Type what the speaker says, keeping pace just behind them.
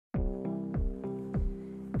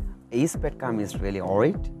Is Pat Cummins really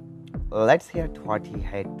alright? Let's hear what he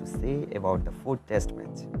had to say about the fourth test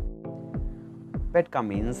match. Pat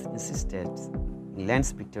Cummins insisted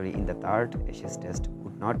England's victory in the third Ashes test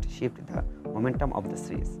would not shift the momentum of the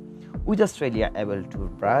series, with Australia able to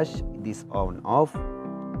brush this on off.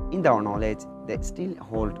 In their knowledge, they still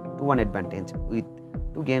hold 2-1 advantage with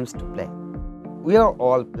 2 games to play. We are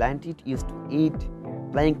all plenty used to it.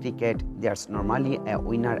 Playing cricket, there's normally a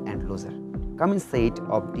winner and loser. Cummins said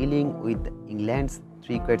of dealing with England's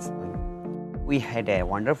 3 wickets win. We had a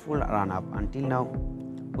wonderful run-up until now,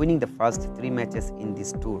 winning the first 3 matches in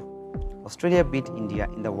this tour. Australia beat India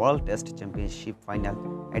in the World Test Championship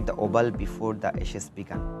final at the Oval before the Ashes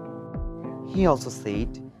began. He also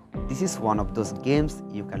said, "This is one of those games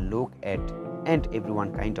you can look at and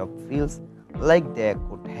everyone kind of feels like they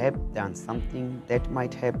could have done something that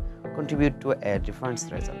might have contributed to a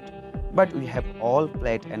different result. But we have all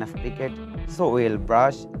played enough cricket, so we'll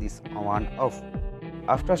brush this one off."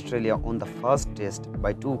 After Australia won the first test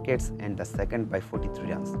by 2 wickets and the second by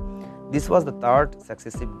 43 runs, this was the third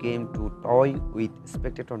successive game to toy with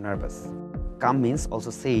spectator nervous. Cummins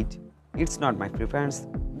also said, "It's not my preference,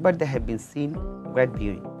 but they have been seen great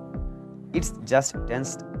viewing. It's just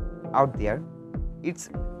tensed out there. It's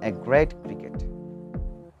a great cricket.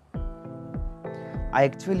 I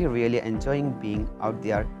actually really enjoying being out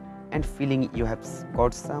there and feeling you have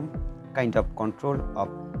got some kind of control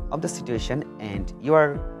of the situation and you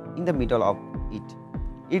are in the middle of it.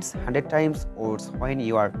 It's 100 times worse when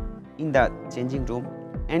you are in the changing room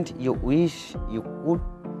and you wish you could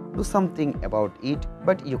do something about it,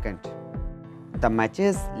 but you can't." The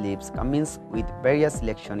matches leaves Cummins with various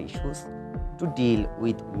selection issues to deal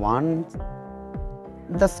with. Once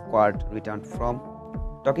the squad returned from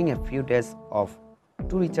taking a few days off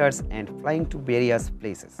to recharge and flying to various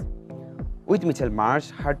places, with Mitchell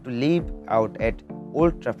Marsh had to leave out at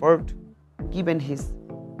Old Trafford given his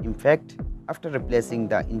impact after replacing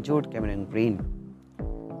the injured Cameron Green,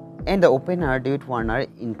 and the opener David Warner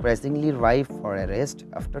increasingly ripe for a rest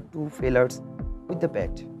after 2 failures with the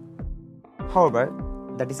bat. However,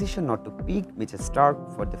 the decision not to pick Mitchell Starc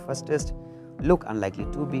for the first test looked unlikely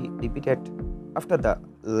to be repeated after the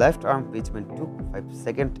left-arm batsman took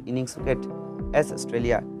 5-second innings wicket as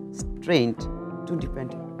Australia strained to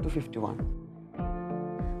defend 251.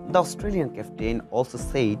 The Australian captain also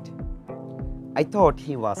said, "I thought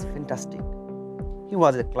he was fantastic. He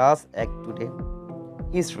was a class act today.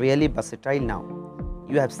 He's really versatile now.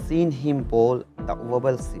 You have seen him bowl the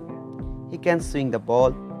oval seam. He can swing the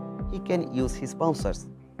ball. He can use his bouncers.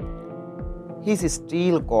 He's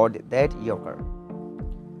still got that yorker.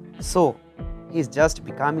 So he's just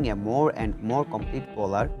becoming a more and more complete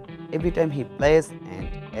bowler every time he plays, and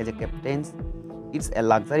as a captain, it's a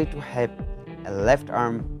luxury to have a left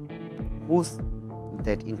arm who's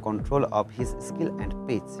that in control of his skill and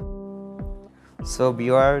pitch." So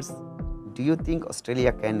viewers, do you think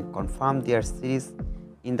Australia can confirm their series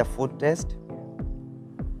in the 4th test?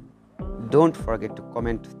 Don't forget to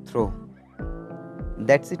comment through.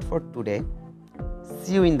 That's it for today.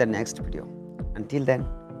 See you in the next video. Until then,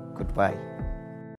 goodbye.